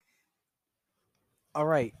All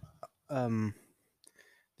right. Um,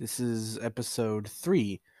 this is episode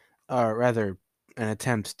 3, rather an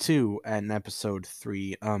attempt two at an episode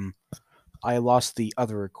 3. I lost the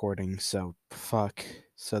other recording, so fuck.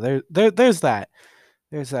 So there's that.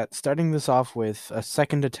 There's that. Starting this off with a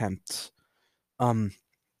second attempt. Um,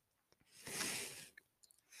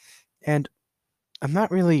 and I'm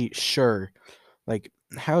not really sure, like,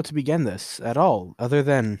 how to begin this at all, other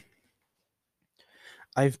than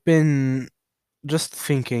I've been just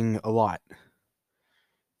thinking a lot.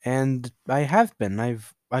 And I have been.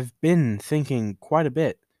 I've been thinking quite a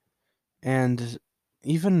bit. And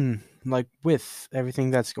even like with everything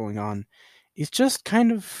that's going on, it's just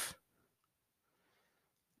kind of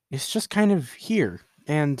it's just kind of here.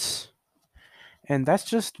 And that's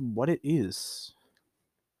just what it is.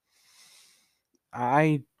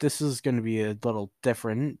 I This is going to be a little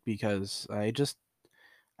different because I just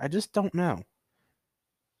don't know.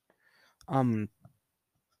 Um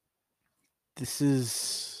this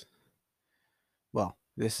is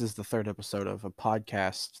this is the third episode of a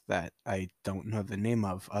podcast that I don't know the name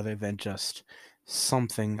of other than just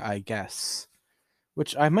something, I guess.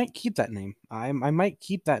 Which I might keep that name. I might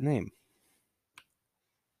keep that name,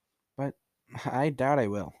 but I doubt I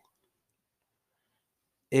will.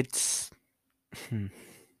 It's hmm,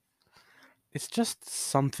 it's just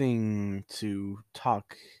something to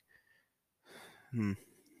talk. Hmm,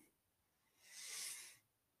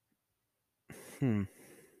 hmm.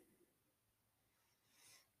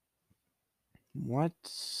 What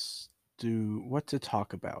what to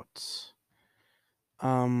talk about?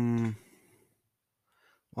 Um.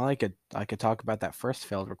 Well, I could talk about that first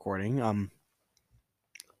failed recording.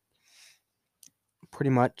 Pretty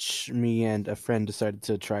much, me and a friend decided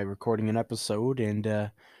to try recording an episode,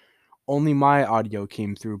 and only my audio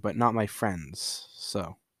came through, but not my friends.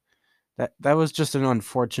 So that was just an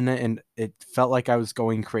unfortunate, and it felt like I was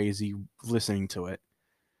going crazy listening to it.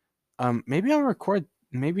 Maybe I'll record.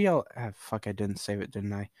 Maybe I'll. Fuck, I didn't save it,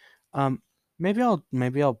 didn't I? Um, maybe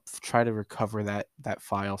I'll try to recover that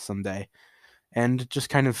file someday, and just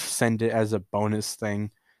kind of send it as a bonus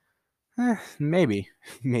thing. Maybe,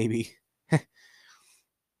 maybe.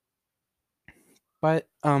 But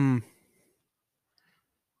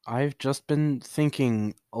I've just been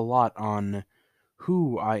thinking a lot on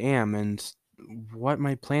who I am and what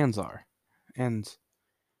my plans are, and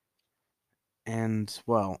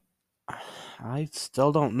well, I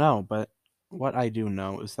still don't know, but what I do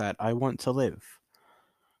know is that I want to live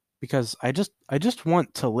because I just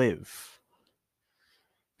want to live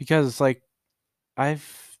because like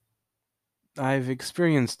I've I've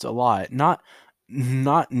experienced a lot, not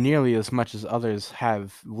nearly as much as others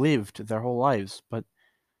have lived their whole lives, but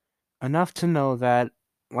enough to know that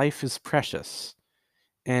life is precious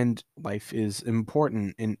and life is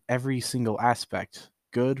important in every single aspect,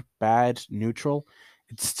 good, bad, neutral.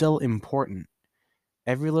 It's still important.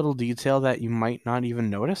 Every little detail that you might not even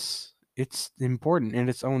notice, it's important in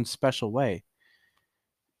its own special way.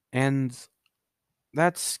 And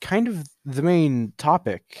that's kind of the main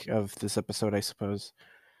topic of this episode, I suppose.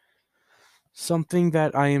 Something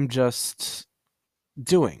that I am just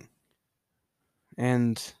doing.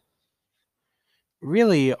 And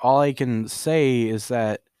really, all I can say is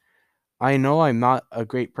that I know I'm not a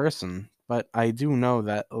great person, but I do know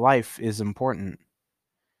that life is important.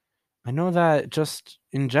 I know that just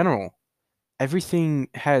in general, everything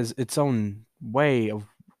has its own way of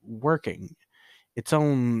working, its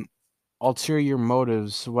own ulterior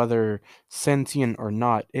motives, whether sentient or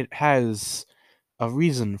not. It has a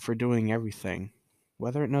reason for doing everything,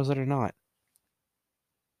 whether it knows it or not.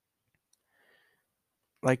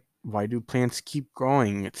 Like, why do plants keep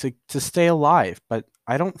growing? To stay alive, but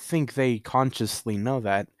I don't think they consciously know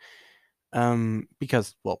that.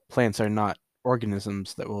 Because well, plants are not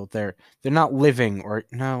organisms that will they're not living or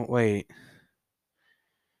no wait,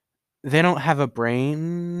 they don't have a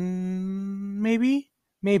brain. Maybe,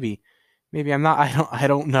 maybe I'm not. I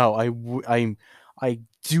don't know. I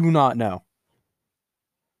do not know.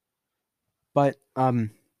 But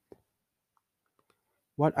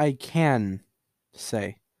what I can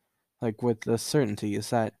say, like with the certainty, is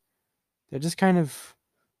that they're just kind of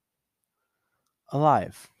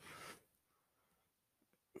alive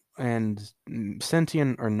and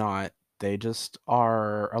sentient or not, they just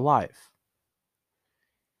are alive.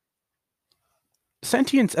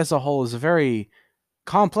 Sentience as a whole is a very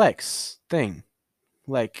complex thing.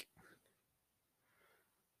 Like,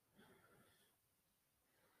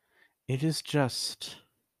 it is just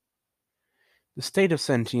the state of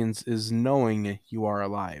sentience is knowing you are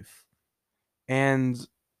alive. And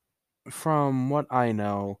from what I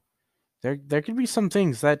know, there could be some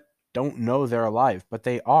things that don't know they're alive, but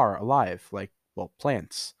they are alive, like, well,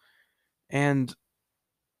 plants. And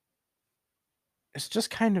it's just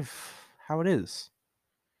kind of how it is.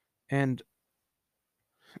 And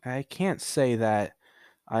I can't say that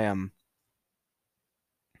I am.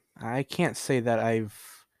 I can't say that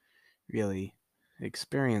I've really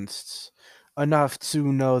experienced enough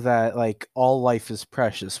to know that like all life is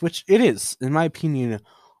precious, which it is, in my opinion.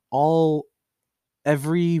 All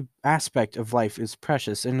every aspect of life is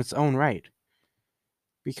precious in its own right,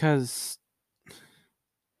 because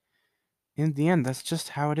in the end, that's just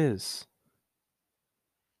how it is.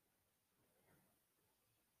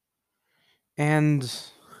 And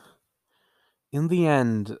in the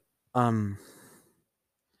end, um,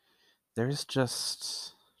 there's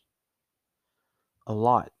just a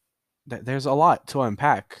lot. There's a lot to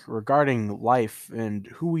unpack regarding life and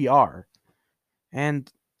who we are.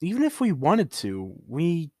 And even if we wanted to,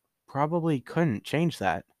 we probably couldn't change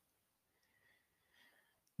that.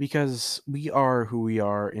 Because we are who we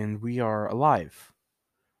are and we are alive.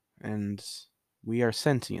 And we are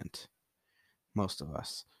sentient, most of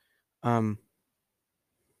us. Um,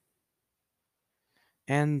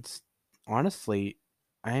 and honestly,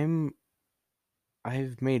 I'm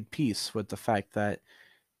I've made peace with the fact that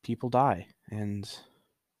people die and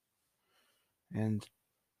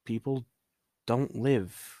people don't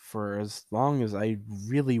live for as long as I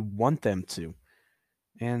really want them to.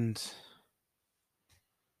 And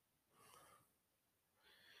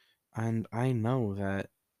I know that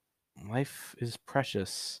life is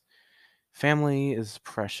precious. Family is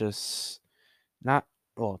precious. Not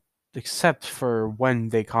well, except for when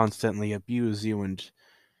they constantly abuse you and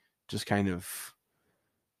just kind of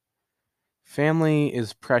family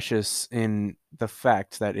is precious in the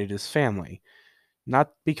fact that it is family,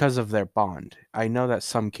 not because of their bond. I know that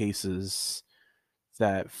some cases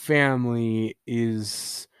that family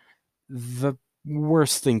is the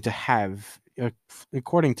worst thing to have,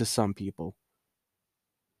 according to some people.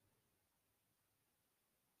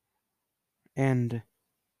 And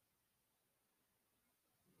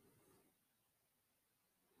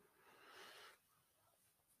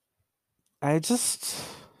I just,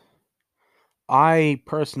 I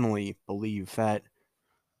personally believe that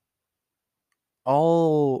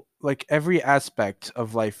like every aspect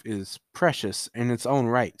of life is precious in its own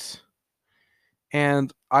right.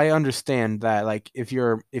 And I understand that like if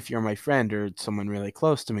you're my friend or someone really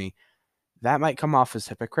close to me, that might come off as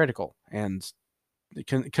hypocritical. And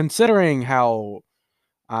considering how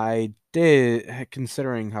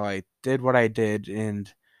considering how I did what I did, and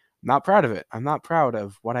I'm not proud of it. I'm not proud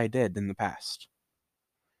of what I did in the past.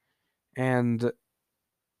 And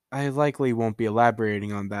I likely won't be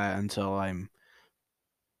elaborating on that until I'm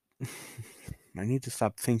I need to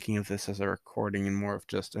stop thinking of this as a recording and more of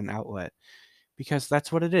just an outlet, because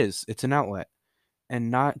that's what it is. It's an outlet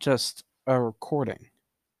and not just a recording.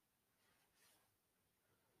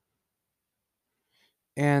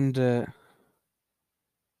 And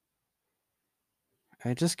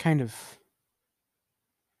I just kind of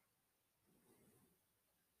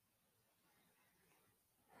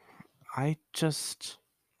I just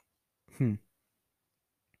hmm,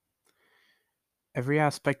 every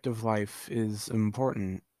aspect of life is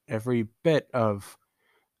important. Every bit of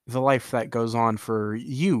the life that goes on for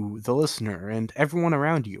you, the listener, and everyone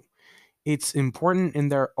around you. It's important in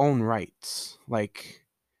their own rights. Like,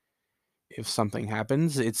 if something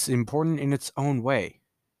happens, it's important in its own way.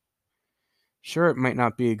 Sure, it might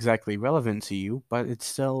not be exactly relevant to you, but it's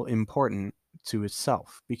still important to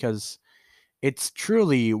itself because it's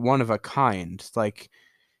truly one of a kind. Like,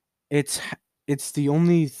 it's it's the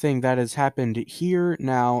only thing that has happened here,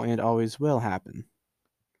 now, and always will happen.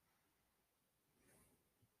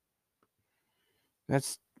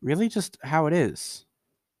 That's really just how it is.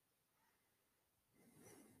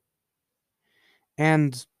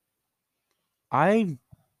 And I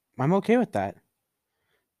I'm okay with that.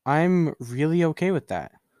 I'm really okay with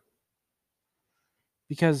that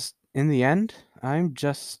because in the end, I'm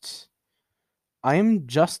just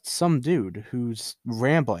some dude who's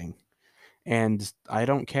rambling and I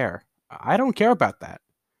don't care. I don't care about that.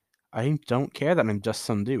 I don't care that I'm just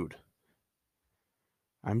some dude.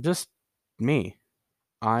 I'm just me.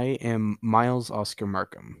 I am Miles Oscar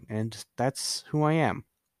Markham and that's who I am.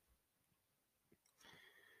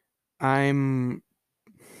 I'm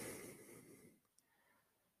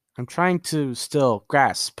I'm trying to still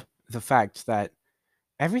grasp the fact that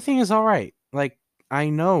everything is all right. Like I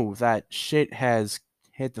know that shit has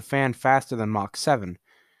hit the fan faster than Mach 7,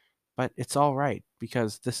 but it's all right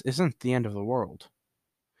because this isn't the end of the world.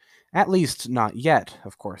 At least not yet,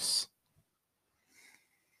 of course.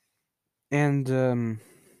 And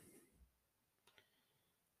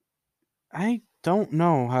I don't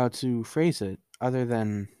know how to phrase it other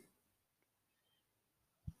than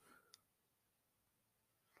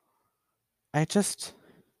I just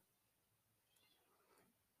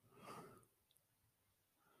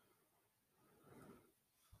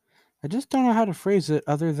I just don't know how to phrase it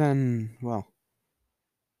other than, well,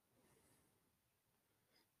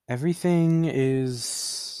 everything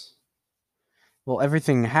is, well,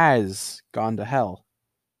 everything has gone to hell.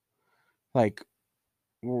 Like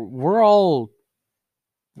we're all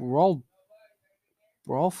we're all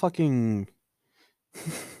we're all fucking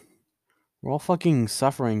we're all fucking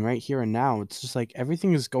suffering right here and now. It's just like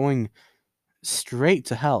everything is going straight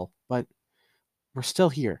to hell, but we're still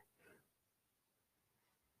here.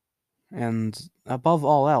 And above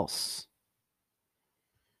all else,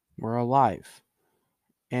 we're alive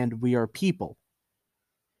and we are people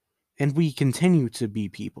and we continue to be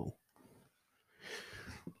people.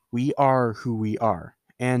 We are who we are.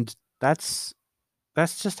 And that's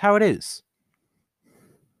just how it is.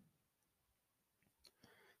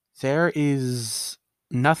 There is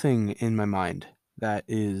nothing in my mind that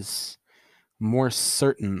is more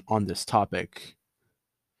certain on this topic.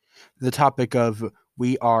 The topic of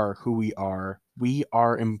we are who we are. We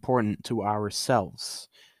are important to ourselves.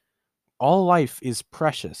 All life is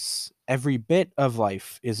precious. Every bit of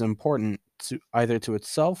life is important to either to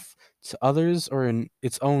itself, to others, or in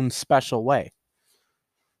its own special way.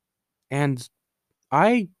 And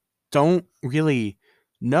I don't really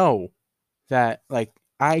know that, like,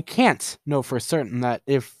 I can't know for certain that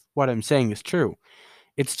if what I'm saying is true.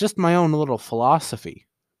 It's just my own little philosophy.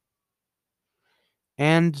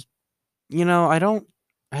 And I don't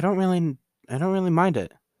really mind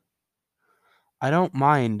it. I don't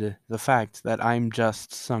mind the fact that I'm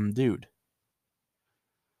just some dude.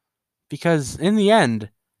 Because in the end,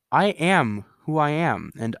 I am who I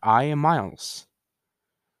am and I am Miles.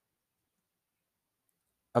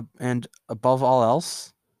 And above all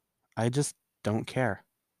else, I just don't care.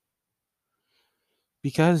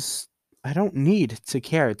 Because I don't need to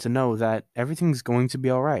care to know that everything's going to be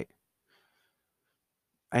all right.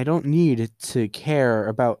 I don't need to care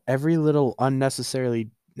about every little unnecessary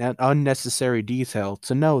detail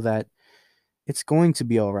to know that it's going to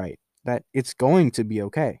be all right, that it's going to be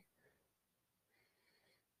okay,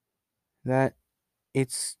 that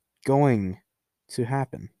it's going to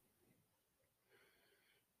happen.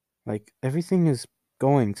 Like everything is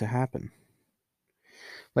going to happen.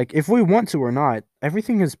 Like if we want to or not,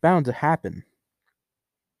 everything is bound to happen.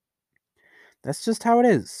 That's just how it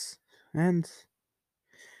is. And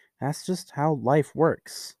that's just how life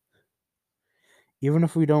works. Even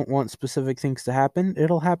if we don't want specific things to happen,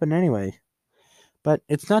 it'll happen anyway. But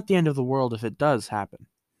it's not the end of the world if it does happen.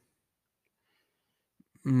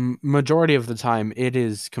 Majority of the time, it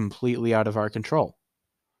is completely out of our control.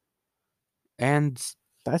 And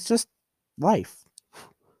that's just life.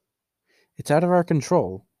 It's out of our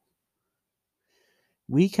control.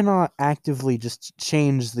 We cannot actively just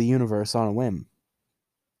change the universe on a whim.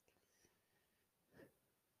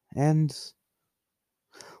 And,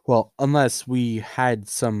 well, unless we had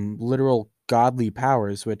some literal godly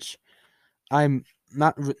powers, which I'm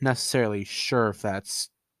not necessarily sure if that's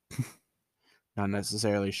not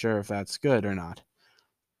necessarily sure if that's good or not.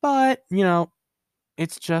 But, it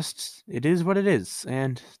is what it is,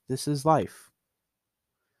 and this is life.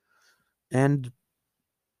 And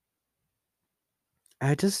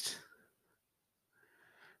I just,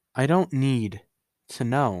 I don't need to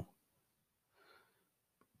know.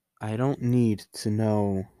 I don't need to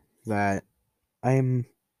know that I'm.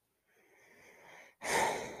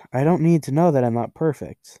 I don't need to know that I'm not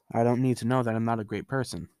perfect. I don't need to know that I'm not a great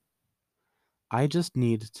person. I just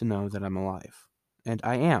need to know that I'm alive. And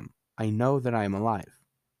I am. I know that I am alive.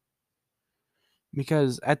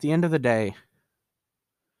 Because at the end of the day,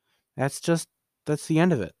 that's the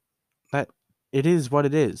end of it. That it is what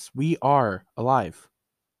it is. We are alive.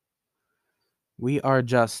 We are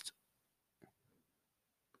just.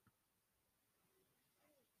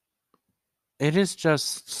 It is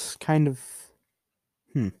just kind of.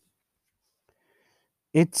 Hmm.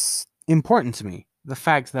 It's important to me, the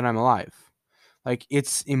fact that I'm alive. Like,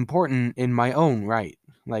 it's important in my own right.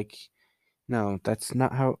 Like, no, that's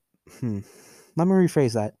not how. Hmm. Let me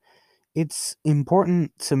rephrase that. It's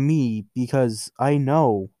important to me because I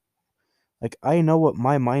know what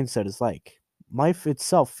my mindset is like. Life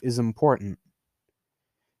itself is important.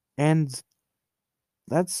 And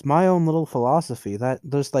that's my own little philosophy that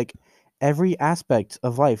there's like every aspect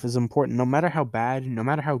of life is important, no matter how bad, no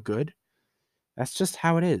matter how good. That's just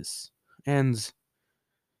how it is. And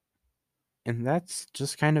that's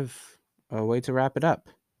just kind of a way to wrap it up.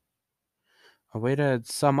 a way to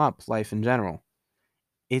sum up life in general.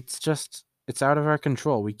 It's out of our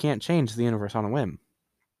control. We can't change the universe on a whim.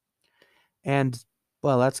 And,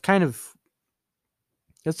 well, that's just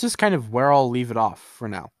kind of where I'll leave it off for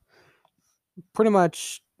now. Pretty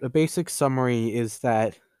much, a basic summary is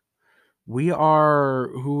that we are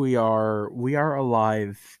who we are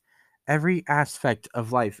alive. Every aspect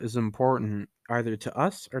of life is important, either to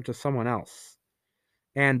us or to someone else.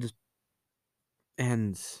 And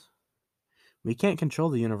and we can't control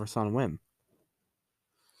the universe on a whim.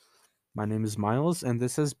 My name is Miles, and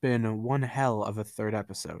this has been one hell of a third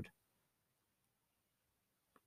episode.